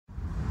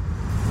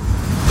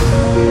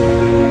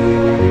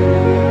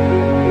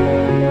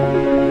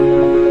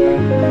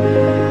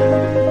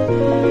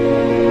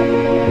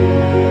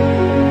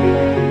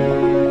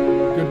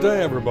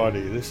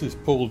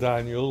Paul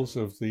Daniels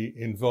of the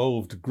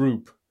Involved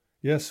Group.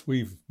 Yes,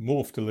 we've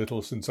morphed a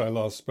little since I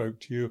last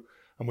spoke to you,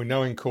 and we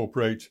now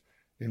incorporate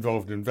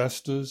involved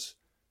investors,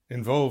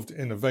 involved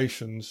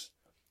innovations,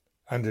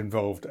 and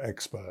involved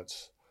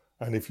experts.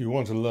 And if you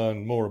want to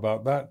learn more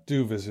about that,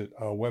 do visit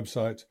our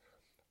website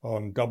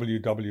on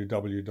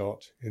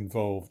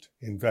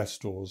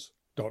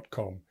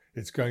www.involvedinvestors.com.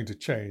 It's going to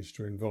change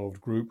to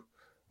Involved Group.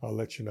 I'll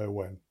let you know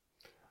when.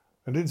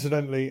 And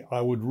incidentally,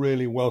 I would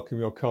really welcome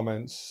your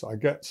comments. I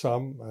get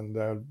some, and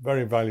they're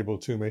very valuable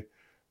to me,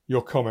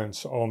 your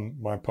comments on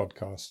my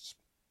podcasts.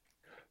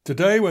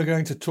 Today, we're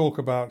going to talk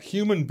about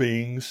human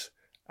beings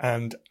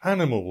and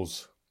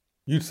animals.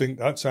 You'd think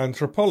that's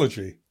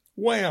anthropology,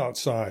 way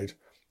outside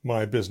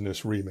my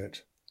business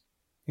remit.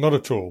 Not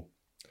at all.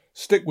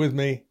 Stick with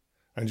me,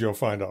 and you'll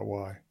find out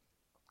why.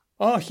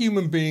 Are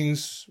human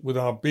beings, with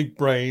our big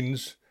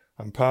brains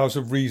and powers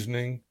of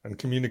reasoning and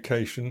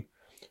communication,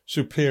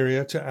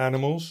 superior to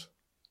animals?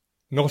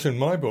 Not in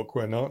my book,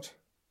 we're not.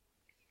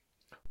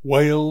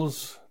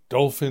 Whales,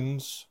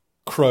 dolphins,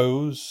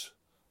 crows,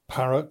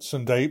 parrots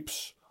and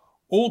apes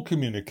all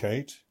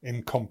communicate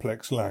in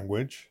complex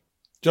language.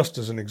 Just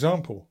as an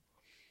example,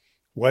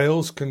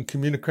 whales can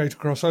communicate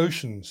across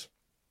oceans.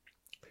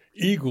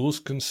 Eagles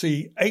can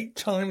see 8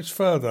 times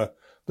further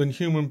than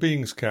human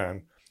beings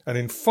can, and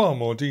in far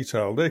more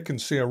detail. They can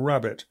see a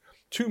rabbit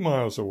 2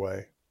 miles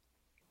away.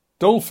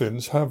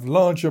 Dolphins have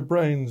larger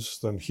brains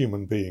than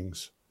human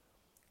beings,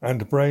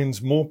 and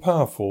brains more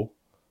powerful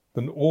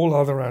than all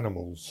other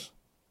animals.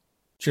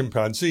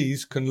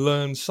 Chimpanzees can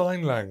learn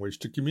sign language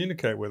to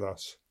communicate with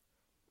us.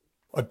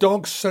 A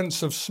dog's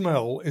sense of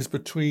smell is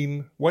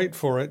between, wait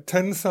for it,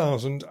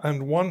 10,000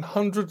 and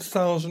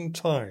 100,000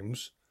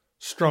 times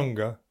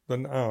stronger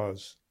than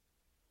ours.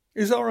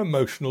 Is our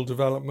emotional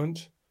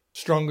development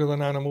stronger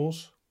than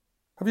animals?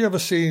 Have you ever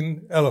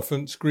seen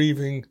elephants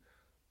grieving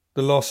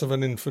the loss of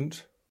an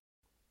infant?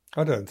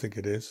 I don't think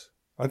it is.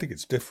 I think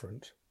it's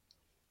different.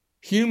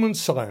 Human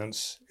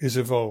science is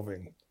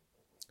evolving,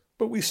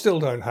 but we still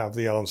don't have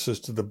the answers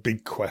to the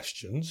big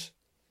questions.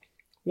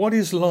 What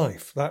is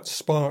life, that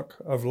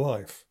spark of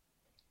life?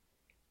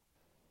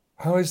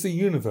 How is the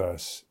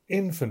universe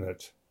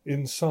infinite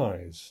in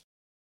size?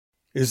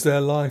 Is there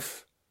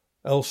life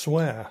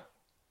elsewhere?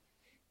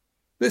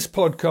 This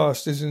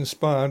podcast is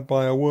inspired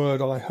by a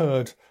word I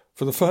heard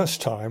for the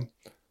first time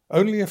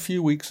only a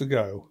few weeks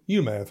ago.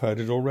 You may have heard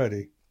it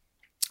already.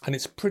 And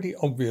it's pretty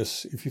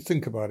obvious, if you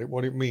think about it,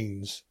 what it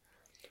means.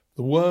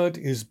 The word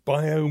is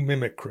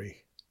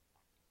biomimicry.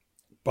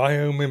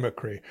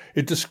 Biomimicry.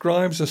 It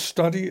describes a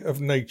study of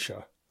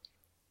nature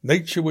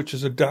which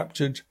has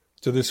adapted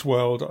to this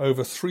world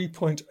over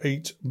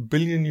 3.8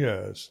 billion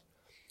years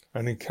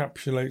and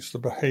encapsulates the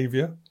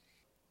behaviour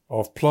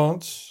of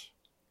plants,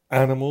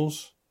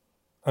 animals,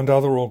 and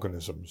other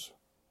organisms,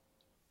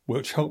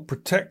 which help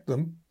protect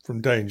them from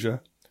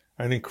danger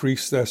and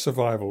increase their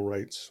survival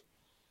rates.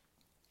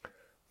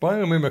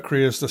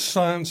 Biomimicry is the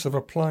science of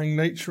applying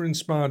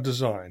nature-inspired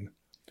design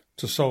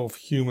to solve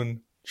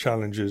human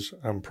challenges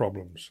and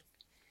problems.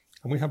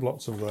 And we have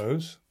lots of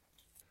those.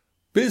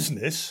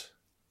 Business,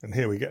 and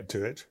here we get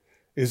to it,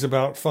 is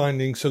about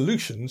finding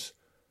solutions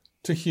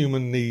to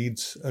human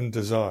needs and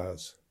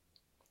desires.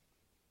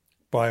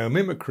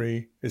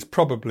 Biomimicry is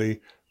probably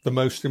the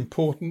most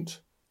important,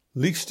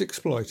 least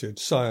exploited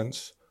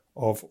science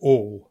of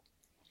all,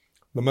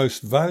 the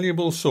most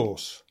valuable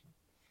source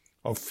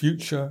of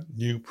future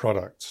new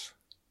products.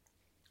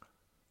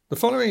 The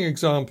following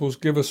examples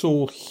give us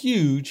all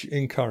huge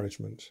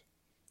encouragement.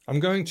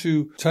 I'm going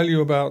to tell you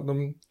about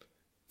them.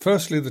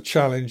 Firstly, the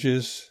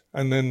challenges,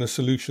 and then the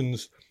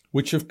solutions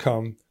which have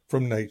come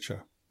from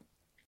nature.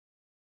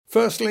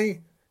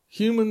 Firstly,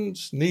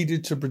 humans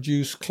needed to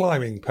produce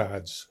climbing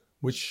pads,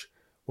 which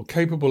were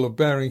capable of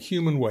bearing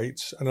human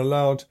weights and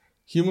allowed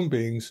human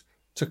beings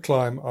to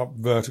climb up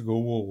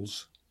vertical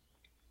walls.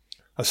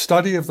 A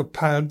study of the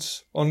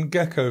pads on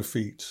gecko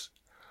feet,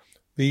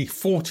 the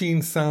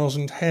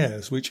 14,000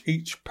 hairs which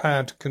each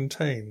pad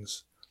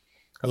contains,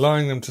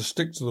 allowing them to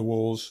stick to the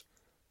walls,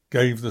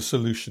 gave the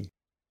solution.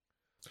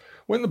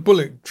 When the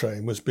bullet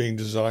train was being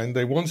designed,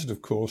 they wanted,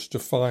 of course, to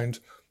find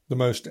the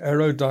most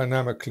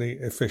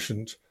aerodynamically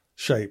efficient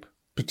shape,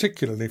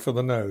 particularly for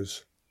the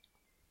nose.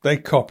 They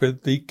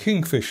copied the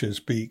kingfisher's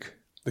beak.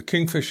 The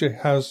kingfisher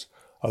has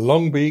a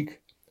long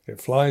beak, it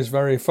flies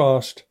very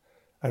fast,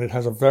 and it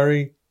has a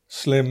very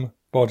slim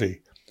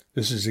body.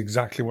 This is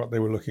exactly what they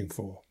were looking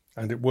for,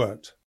 and it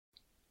worked.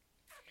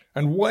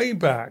 And way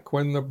back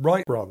when the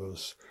Wright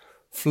brothers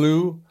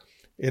flew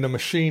in a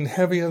machine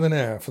heavier than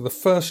air for the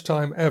first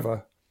time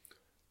ever,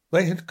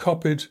 they had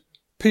copied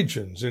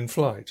pigeons in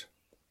flight.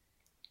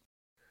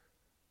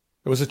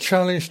 There was a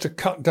challenge to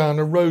cut down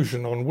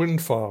erosion on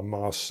wind farm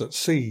masts at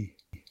sea.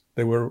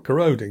 They were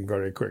corroding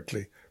very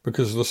quickly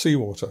because of the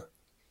seawater.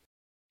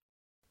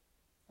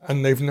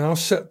 And they've now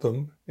set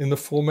them in the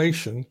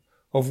formation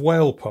of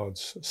whale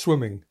pods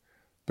swimming,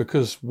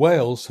 because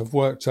whales have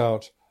worked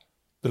out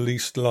the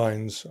least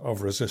lines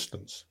of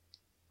resistance.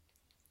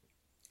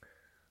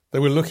 They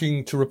were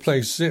looking to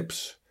replace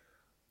zips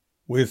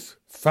with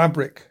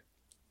fabric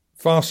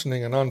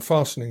fastening and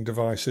unfastening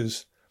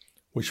devices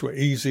which were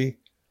easy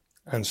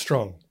and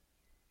strong.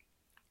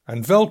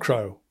 And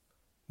Velcro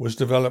was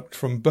developed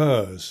from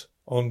burrs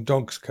on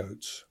dogs'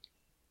 coats.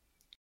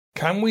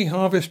 Can we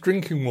harvest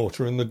drinking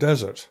water in the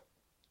desert?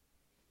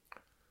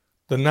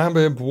 The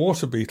Namib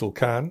water beetle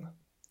can.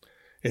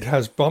 It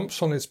has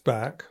bumps on its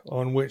back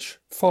on which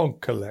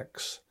fog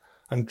collects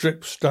and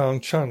drips down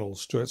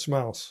channels to its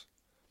mouth.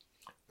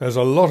 There's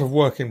a lot of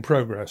work in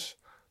progress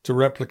to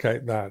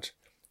replicate that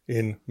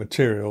in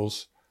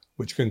materials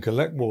which can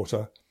collect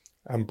water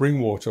and bring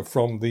water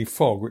from the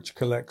fog which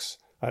collects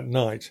at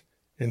night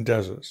in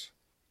deserts.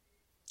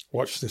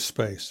 Watch this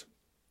space.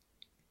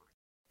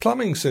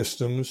 Plumbing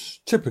systems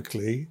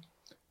typically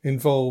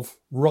involve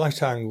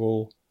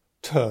right-angle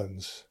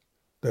turns.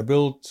 They're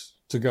built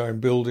to go in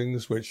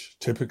buildings which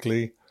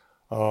typically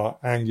are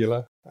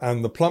angular,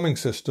 and the plumbing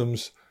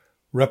systems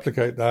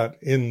replicate that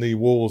in the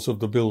walls of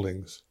the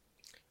buildings.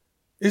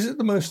 Is it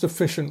the most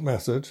efficient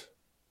method?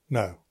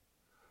 No.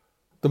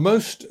 The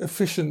most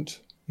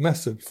efficient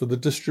method for the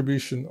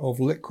distribution of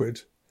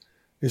liquid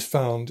is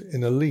found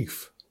in a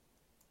leaf.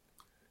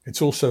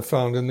 It's also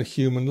found in the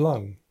human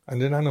lung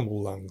and in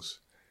animal lungs.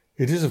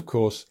 It is, of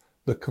course,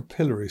 the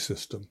capillary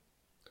system.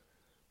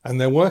 And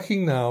they're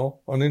working now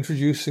on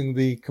introducing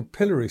the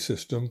capillary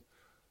system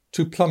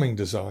to plumbing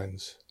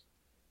designs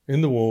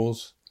in the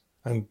walls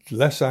and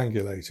less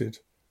angulated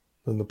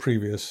than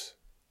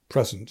the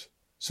present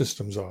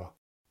systems are.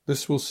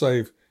 This will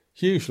save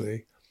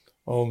hugely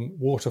on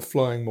water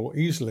flowing more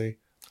easily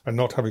and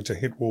not having to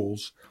hit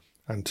walls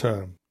and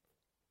turn.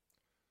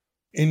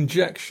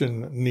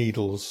 Injection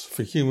needles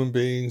for human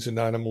beings and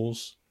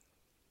animals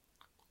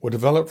were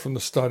developed from the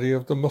study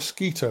of the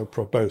mosquito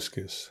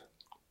proboscis.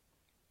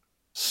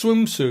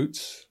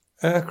 Swimsuits,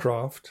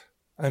 aircraft,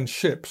 and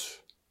ships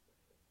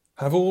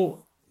have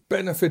all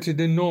benefited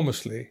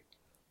enormously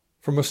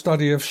from a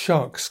study of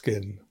shark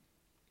skin.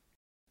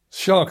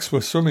 Sharks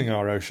were swimming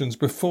our oceans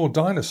before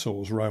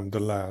dinosaurs roamed the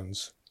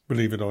lands,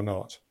 believe it or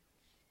not.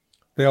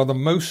 They are the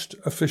most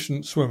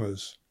efficient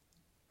swimmers.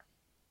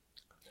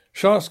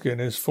 Shark skin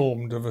is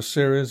formed of a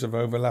series of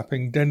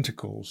overlapping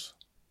denticles.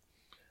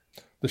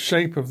 The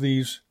shape of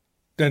these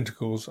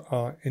denticles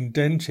are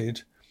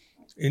indented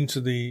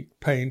into the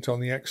paint on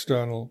the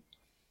external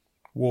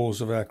walls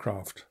of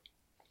aircraft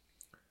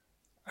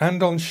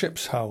and on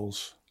ships'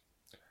 hulls,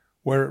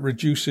 where it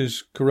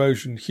reduces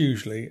corrosion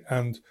hugely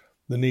and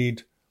the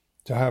need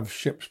to have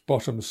ships'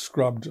 bottoms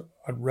scrubbed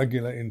at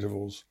regular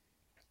intervals,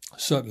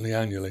 certainly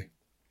annually.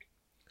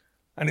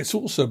 And it's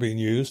also been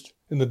used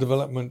in the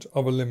development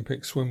of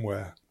Olympic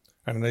swimwear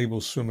and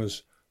enables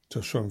swimmers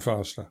to swim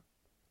faster.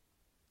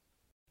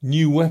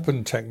 New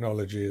weapon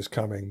technology is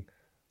coming,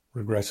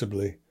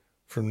 regrettably,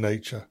 from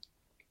nature.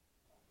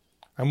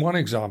 And one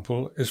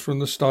example is from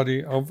the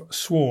study of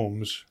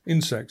swarms,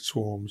 insect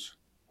swarms.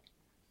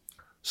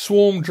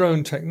 Swarm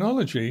drone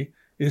technology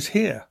is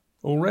here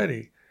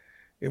already.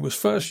 It was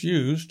first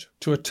used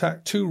to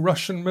attack 2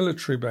 Russian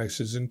military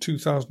bases in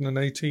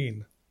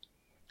 2018.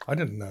 I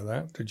didn't know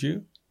that, did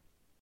you?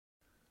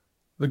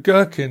 The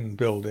Gherkin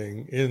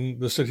building in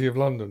the City of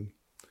London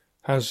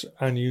has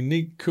an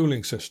unique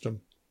cooling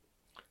system,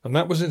 and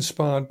that was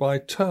inspired by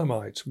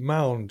termite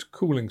mound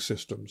cooling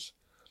systems,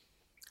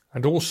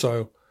 and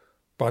also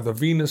by the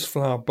Venus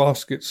flower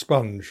basket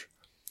sponge,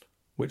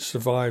 which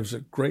survives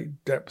at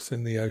great depth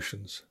in the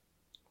oceans.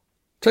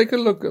 Take a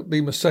look at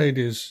the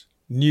Mercedes'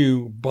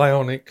 new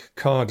bionic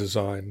car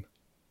design.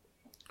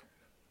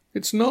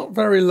 It's not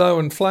very low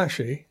and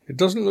flashy. It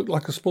doesn't look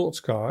like a sports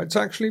car. It's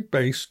actually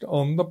based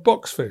on the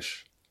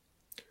boxfish,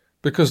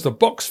 because the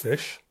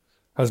boxfish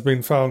has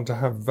been found to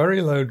have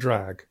very low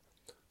drag,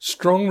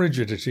 strong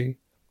rigidity,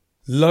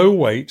 low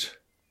weight,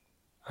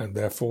 and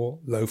therefore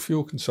low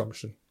fuel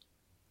consumption.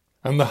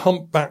 And the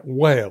humpback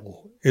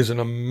whale is an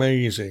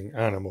amazing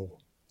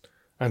animal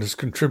and has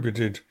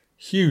contributed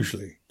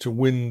hugely to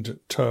wind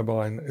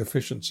turbine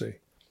efficiency.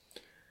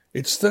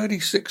 It's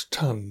 36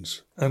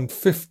 tons and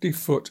 50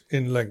 foot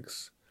in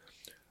length,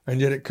 and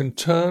yet it can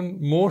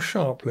turn more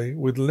sharply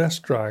with less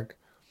drag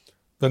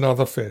than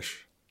other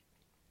fish.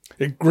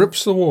 It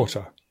grips the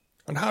water.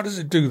 And how does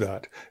it do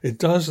that? It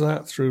does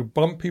that through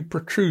bumpy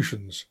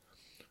protrusions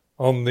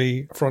on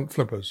the front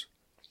flippers.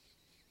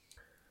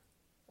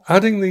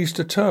 Adding these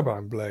to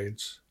turbine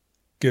blades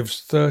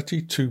gives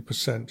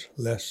 32%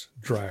 less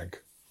drag.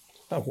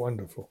 How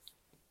wonderful.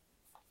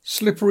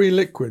 Slippery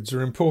liquids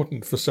are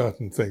important for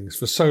certain things,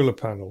 for solar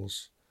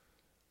panels,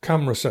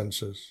 camera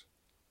sensors.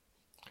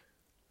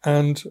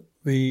 And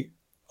the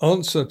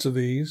answer to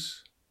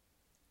these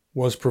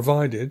was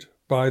provided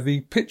by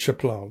the pitcher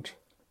plant,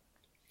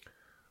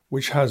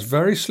 which has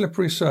very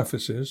slippery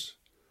surfaces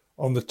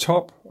on the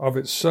top of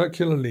its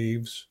circular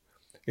leaves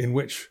in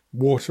which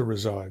water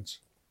resides.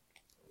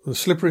 The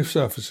slippery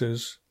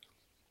surfaces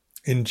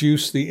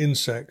induce the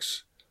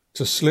insects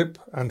to slip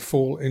and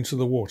fall into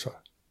the water,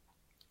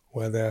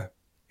 where they're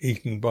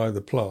eaten by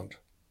the plant.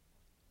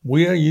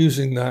 We are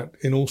using that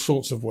in all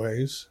sorts of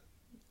ways.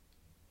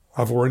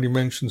 I've already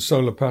mentioned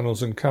solar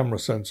panels and camera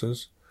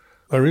sensors,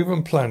 They're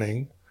even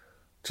planning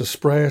to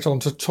spray it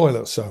onto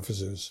toilet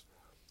surfaces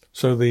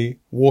so the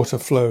water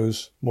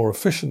flows more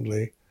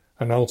efficiently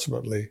and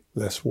ultimately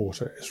less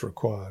water is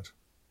required.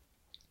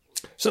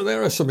 So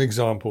there are some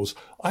examples.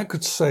 I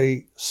could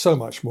say so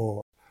much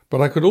more,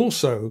 but I could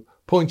also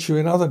point you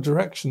in other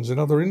directions in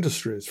other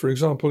industries. For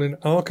example, in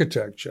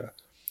architecture.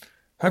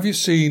 Have you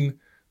seen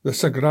the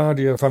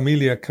Sagrada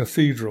Familia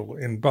Cathedral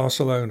in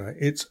Barcelona?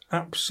 It's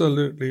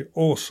absolutely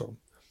awesome,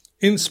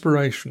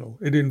 inspirational.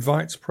 It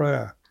invites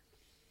prayer.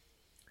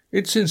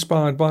 It's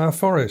inspired by a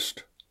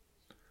forest.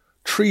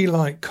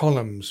 Tree-like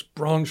columns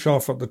branch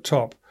off at the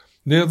top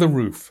near the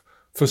roof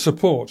for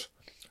support,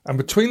 and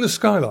between the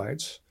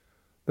skylights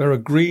there are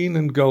green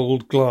and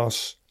gold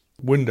glass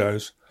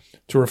windows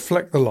to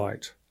reflect the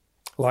light,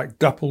 like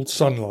dappled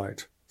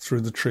sunlight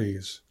through the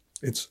trees.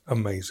 It's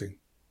amazing.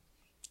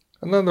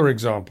 Another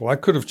example, I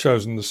could have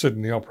chosen the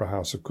Sydney Opera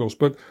House, of course,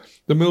 but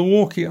the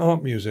Milwaukee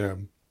Art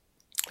Museum.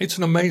 It's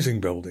an amazing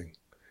building.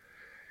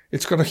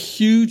 It's got a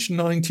huge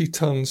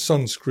 90-ton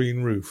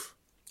sunscreen roof.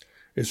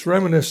 It's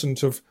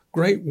reminiscent of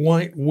great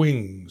white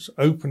wings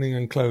opening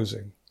and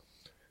closing.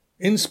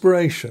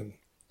 Inspiration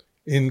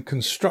in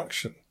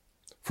construction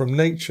from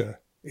nature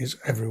is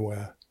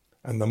everywhere,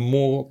 and the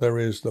more there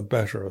is, the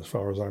better as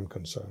far as I'm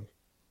concerned.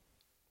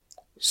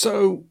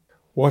 So,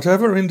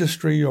 whatever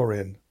industry you're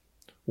in,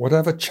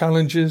 whatever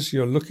challenges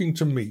you're looking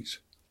to meet,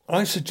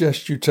 I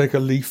suggest you take a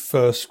leaf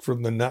first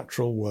from the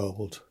natural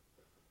world,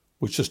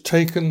 which has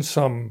taken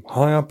some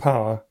higher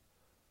power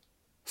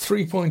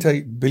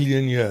 3.8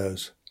 billion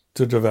years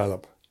to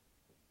develop.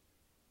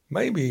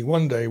 Maybe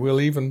one day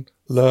we'll even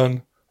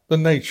learn the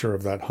nature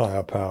of that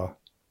higher power.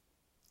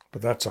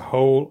 But that's a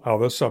whole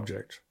other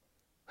subject,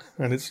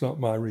 and it's not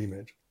my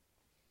remit.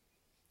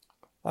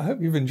 I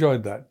hope you've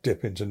enjoyed that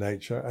dip into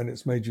nature and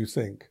it's made you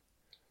think.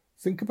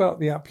 Think about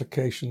the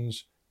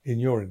applications in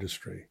your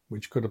industry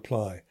which could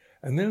apply,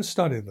 and then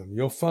study them.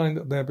 You'll find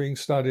that they're being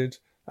studied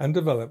and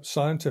developed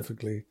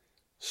scientifically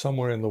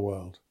somewhere in the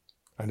world.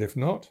 And if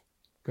not,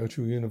 go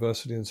to a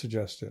university and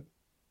suggest it.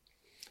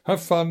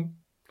 Have fun,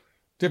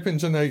 dip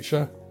into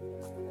nature,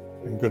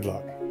 and good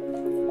luck.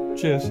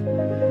 Cheers.